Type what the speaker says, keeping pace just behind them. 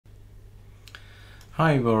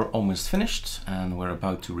Hi, we're almost finished and we're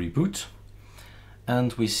about to reboot.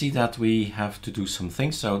 And we see that we have to do some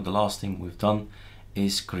things. So the last thing we've done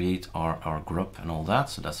is create our grub and all that.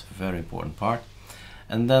 So that's a very important part.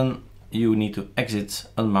 And then you need to exit,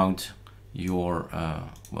 unmount your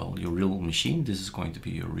your real machine. This is going to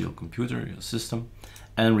be your real computer, your system,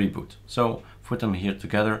 and reboot. So put them here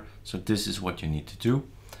together. So this is what you need to do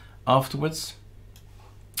afterwards.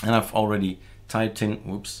 And I've already typed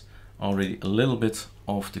in, already a little bit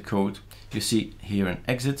of the code. You see here an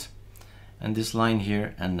exit and this line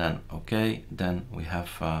here, and then okay, then we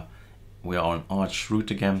have we are on arch root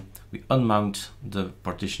again. We unmount the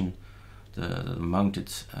partition, the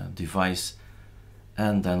mounted device,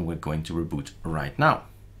 and then we're going to reboot right now.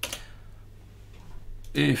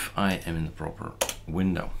 If I am in the proper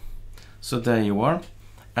window. So there you are,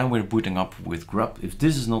 and we're booting up with grub. If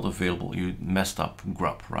this is not available, you messed up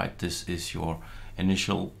grub, right? This is your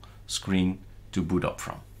initial screen to boot up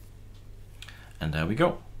from. And there we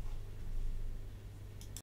go.